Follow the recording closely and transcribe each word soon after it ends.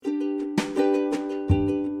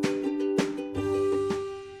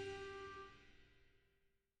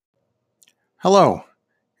Hello,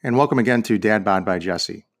 and welcome again to Dad Bod by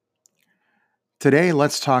Jesse. Today,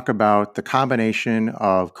 let's talk about the combination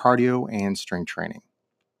of cardio and strength training.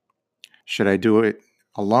 Should I do it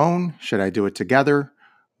alone? Should I do it together?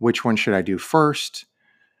 Which one should I do first?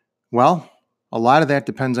 Well, a lot of that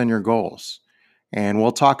depends on your goals, and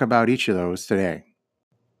we'll talk about each of those today.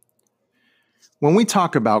 When we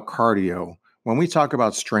talk about cardio, when we talk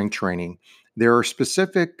about strength training, there are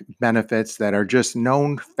specific benefits that are just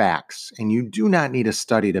known facts, and you do not need a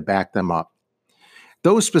study to back them up.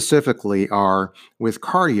 Those specifically are with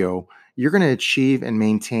cardio, you're going to achieve and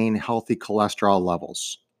maintain healthy cholesterol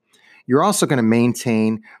levels. You're also going to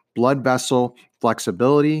maintain blood vessel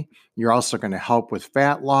flexibility. You're also going to help with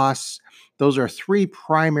fat loss. Those are three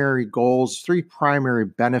primary goals, three primary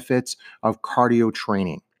benefits of cardio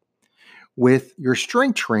training. With your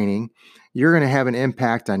strength training, you're going to have an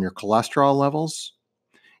impact on your cholesterol levels,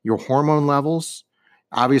 your hormone levels,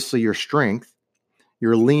 obviously your strength,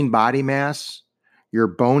 your lean body mass, your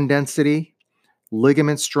bone density,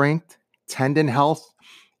 ligament strength, tendon health,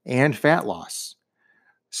 and fat loss.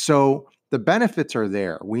 So the benefits are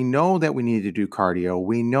there. We know that we need to do cardio.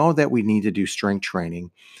 We know that we need to do strength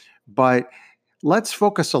training, but let's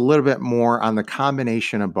focus a little bit more on the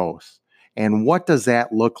combination of both. And what does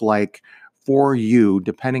that look like for you,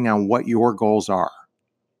 depending on what your goals are?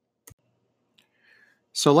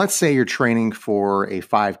 So let's say you're training for a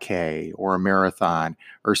 5K or a marathon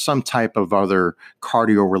or some type of other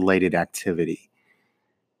cardio related activity.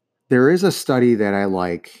 There is a study that I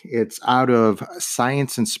like. It's out of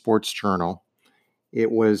Science and Sports Journal. It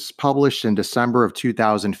was published in December of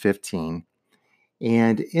 2015.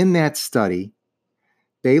 And in that study,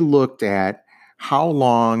 they looked at how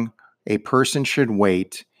long a person should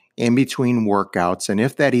wait in between workouts and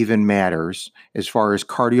if that even matters as far as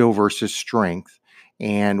cardio versus strength,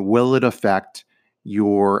 and will it affect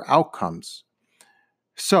your outcomes.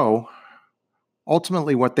 So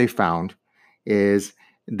ultimately, what they found is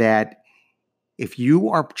that if you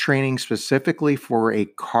are training specifically for a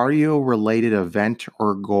cardio related event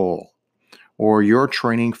or goal, or you're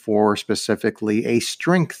training for specifically a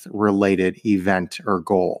strength related event or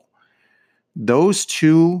goal, those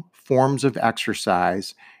two forms of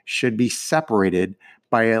exercise should be separated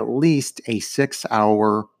by at least a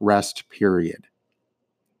 6-hour rest period.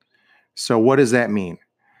 So, what does that mean?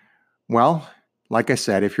 Well, like I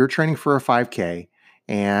said, if you're training for a 5K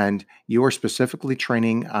and you are specifically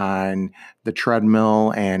training on the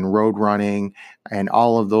treadmill and road running and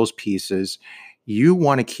all of those pieces, you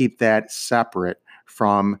want to keep that separate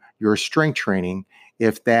from your strength training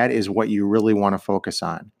if that is what you really want to focus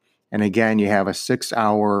on. And again, you have a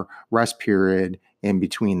 6-hour rest period in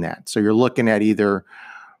between that. So you're looking at either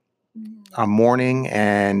a morning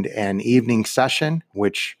and an evening session,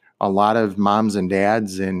 which a lot of moms and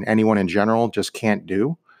dads and anyone in general just can't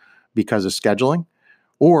do because of scheduling,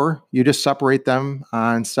 or you just separate them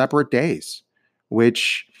on separate days,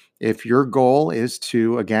 which if your goal is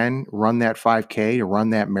to, again, run that 5K, to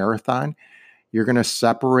run that marathon, you're going to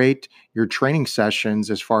separate your training sessions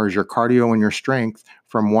as far as your cardio and your strength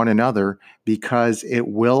from one another, because it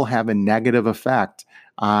will have a negative effect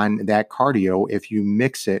on that cardio if you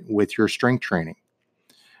mix it with your strength training.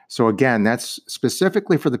 So again, that's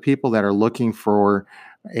specifically for the people that are looking for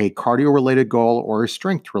a cardio-related goal or a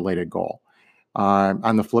strength-related goal.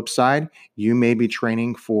 On the flip side, you may be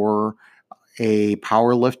training for a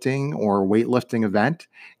powerlifting or weightlifting event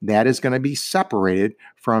that is going to be separated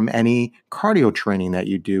from any cardio training that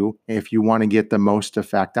you do if you want to get the most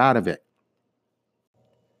effect out of it.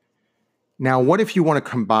 Now, what if you want to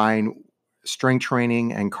combine strength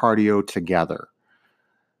training and cardio together?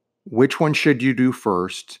 Which one should you do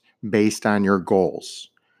first based on your goals?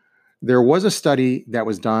 There was a study that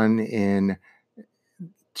was done in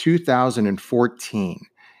 2014,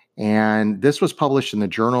 and this was published in the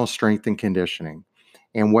Journal of Strength and Conditioning.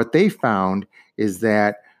 And what they found is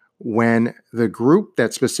that when the group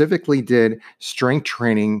that specifically did strength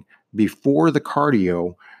training before the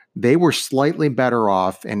cardio, they were slightly better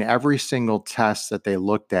off in every single test that they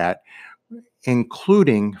looked at,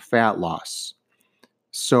 including fat loss.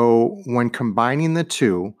 So when combining the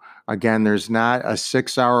two, again, there's not a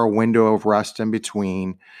 6-hour window of rest in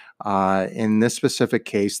between. In this specific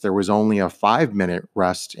case, there was only a 5-minute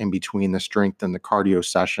rest in between the strength and the cardio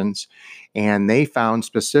sessions. And they found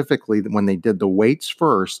specifically that when they did the weights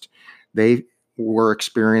first, they were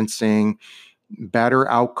experiencing better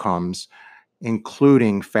outcomes,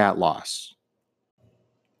 including fat loss.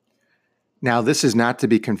 Now, this is not to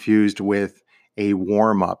be confused with a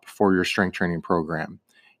warm up for your strength training program.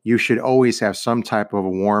 You should always have some type of a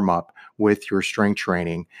warm up with your strength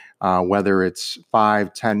training, whether it's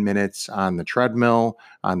 5-10 minutes on the treadmill,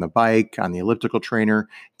 on the bike, on the elliptical trainer,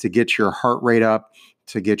 to get your heart rate up,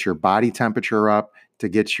 to get your body temperature up, to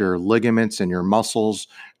get your ligaments and your muscles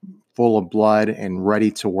full of blood and ready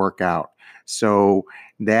to work out. So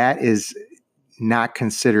that is not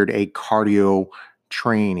considered a cardio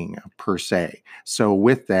training per se. So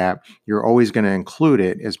with that, you're always going to include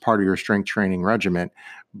it as part of your strength training regimen.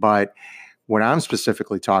 But what I'm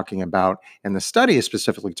specifically talking about, and the study is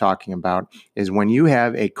specifically talking about, is when you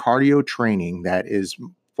have a cardio training that is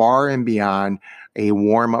far and beyond a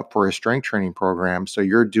warm up for a strength training program. So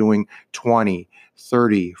you're doing 20,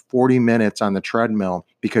 30, 40 minutes on the treadmill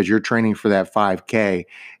because you're training for that 5K.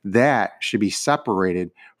 That should be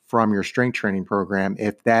separated from your strength training program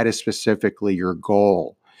if that is specifically your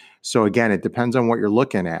goal. So again, it depends on what you're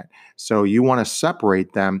looking at. So you want to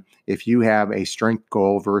separate them if you have a strength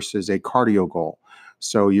goal versus a cardio goal.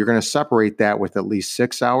 So you're going to separate that with at least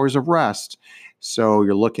 6 hours of rest. So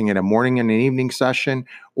you're looking at a morning and an evening session,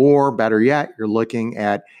 or better yet, you're looking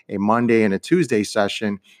at a Monday and a Tuesday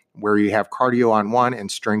session where you have cardio on one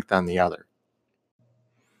and strength on the other.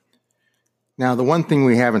 Now, the one thing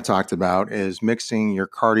we haven't talked about is mixing your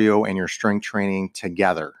cardio and your strength training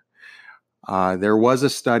together. There was a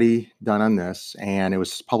study done on this, and it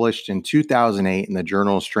was published in 2008 in the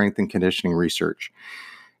Journal of Strength and Conditioning Research.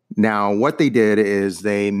 Now, what they did is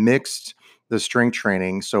they mixed the strength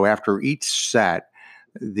training. So after each set,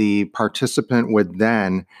 the participant would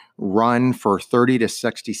then run for 30 to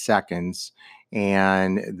 60 seconds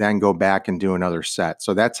and then go back and do another set.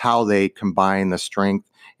 So that's how they combine the strength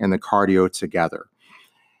and the cardio together.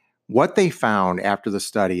 What they found after the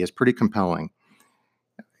study is pretty compelling.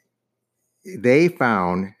 They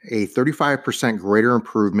found a 35% greater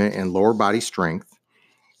improvement in lower body strength,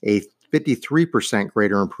 a 53%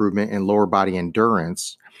 greater improvement in lower body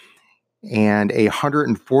endurance, and a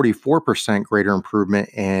 144% greater improvement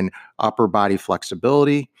in upper body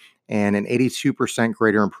flexibility, and an 82%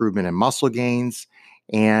 greater improvement in muscle gains.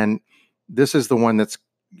 And this is the one that's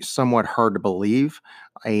somewhat hard to believe,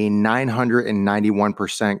 a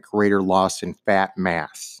 991% greater loss in fat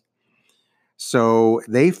mass. So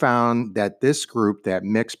they found that this group that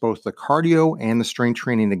mixed both the cardio and the strength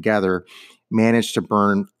training together managed to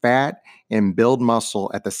burn fat and build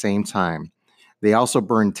muscle at the same time. They also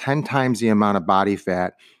burned 10 times the amount of body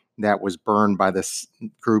fat that was burned by the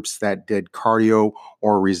groups that did cardio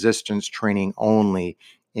or resistance training only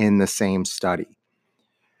in the same study.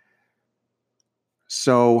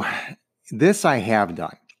 So this I have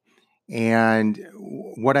done. And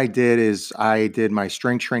what I did is I did my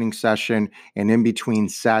strength training session, and in between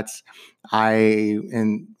sets, I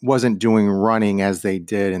wasn't doing running as they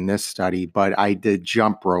did in this study, but I did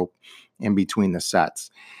jump rope in between the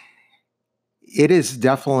sets. It is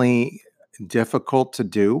definitely difficult to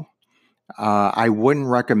do. I wouldn't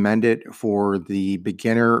recommend it for the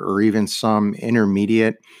beginner or even some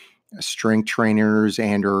intermediate strength trainers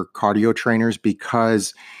and or cardio trainers,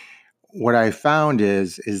 because what I found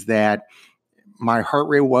is that my heart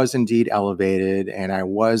rate was indeed elevated and I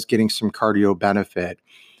was getting some cardio benefit.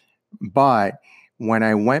 But when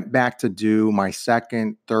I went back to do my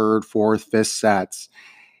second, third, fourth, fifth sets,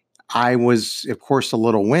 I was, of course, a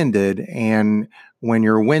little winded. And when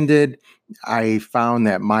you're winded, I found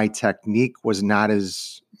that my technique was not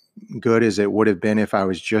as good as it would have been if I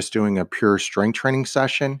was just doing a pure strength training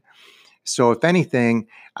session. So, if anything,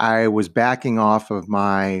 I was backing off of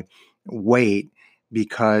my weight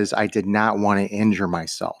because I did not want to injure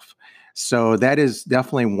myself. So, that is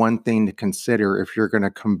definitely one thing to consider if you're going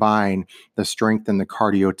to combine the strength and the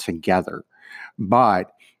cardio together.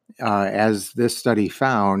 But as this study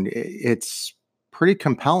found, it's pretty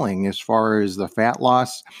compelling as far as the fat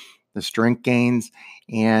loss, the strength gains,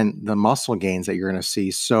 and the muscle gains that you're going to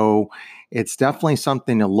see. So, it's definitely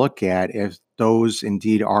something to look at if those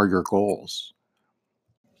indeed are your goals.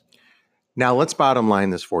 Now, let's bottom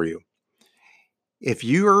line this for you. If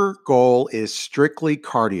your goal is strictly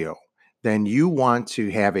cardio, then you want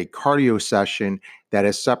to have a cardio session that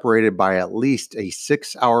is separated by at least a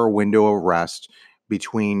 6-hour window of rest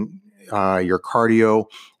between your cardio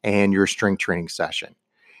and your strength training session.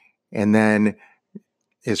 And then,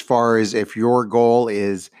 as far as if your goal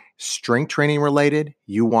is strength training related,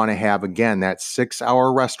 you want to have, again, that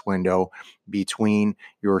 6-hour rest window between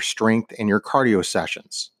your strength and your cardio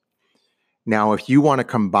sessions. Now, if you want to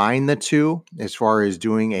combine the two, as far as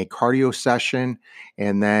doing a cardio session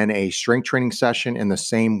and then a strength training session in the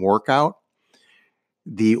same workout,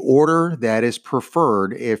 the order that is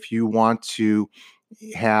preferred, if you want to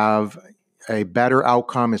have a better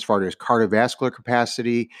outcome as far as cardiovascular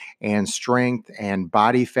capacity and strength and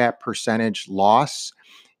body fat percentage loss,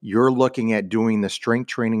 you're looking at doing the strength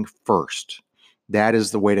training first. That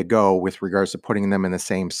is the way to go with regards to putting them in the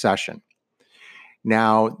same session.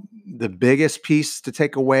 Now, the biggest piece to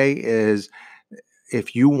take away is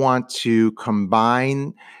if you want to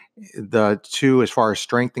combine the two as far as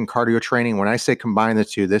strength and cardio training. When I say combine the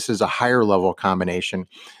two, this is a higher level combination.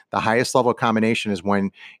 The highest level combination is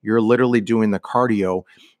when you're literally doing the cardio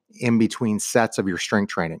in between sets of your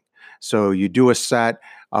strength training. So you do a set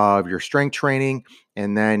of your strength training,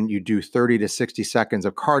 and then you do 30 to 60 seconds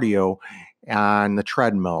of cardio on the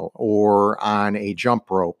treadmill or on a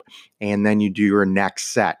jump rope, and then you do your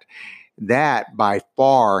next set. That by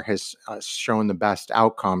far has shown the best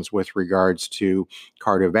outcomes with regards to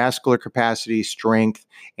cardiovascular capacity, strength,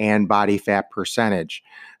 and body fat percentage.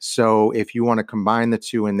 So if you want to combine the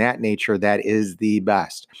two in that nature, that is the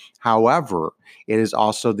best. However, it is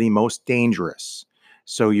also the most dangerous.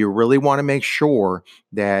 So you really want to make sure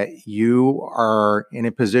that you are in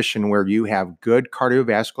a position where you have good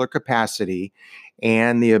cardiovascular capacity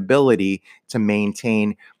and the ability to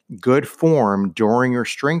maintain good form during your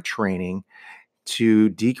strength training to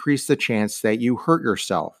decrease the chance that you hurt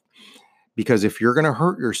yourself. Because if you're going to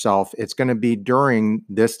hurt yourself, it's going to be during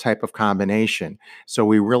this type of combination. So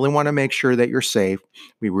we really want to make sure that you're safe.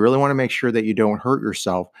 We really want to make sure that you don't hurt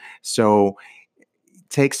yourself. So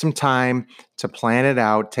take some time to plan it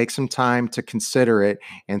out, take some time to consider it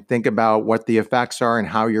and think about what the effects are and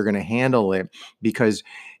how you're going to handle it. Because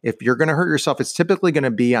if you're going to hurt yourself, it's typically going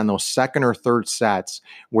to be on those second or third sets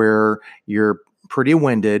where you're pretty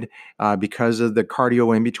winded because of the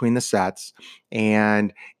cardio in between the sets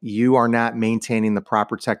and you are not maintaining the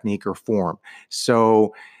proper technique or form.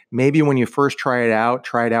 So maybe when you first try it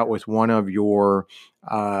out with one of your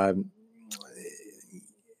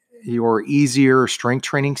easier strength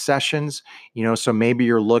training sessions, so maybe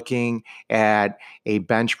you're looking at a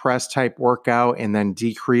bench press type workout and then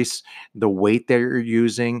decrease the weight that you're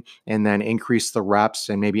using and then increase the reps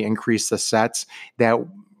and maybe increase the sets. That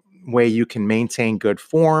way you can maintain good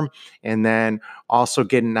form and then also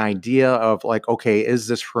get an idea of like, okay, is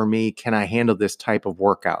this for me? Can I handle this type of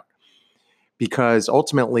workout? Because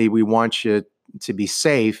ultimately we want you to be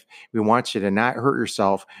safe. We want you to not hurt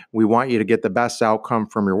yourself. We want you to get the best outcome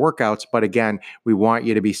from your workouts. But again, we want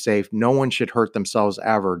you to be safe. No one should hurt themselves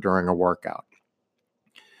ever during a workout.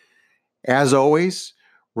 As always,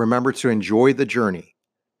 remember to enjoy the journey.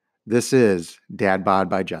 This is Dad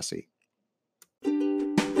Bod by Jesse.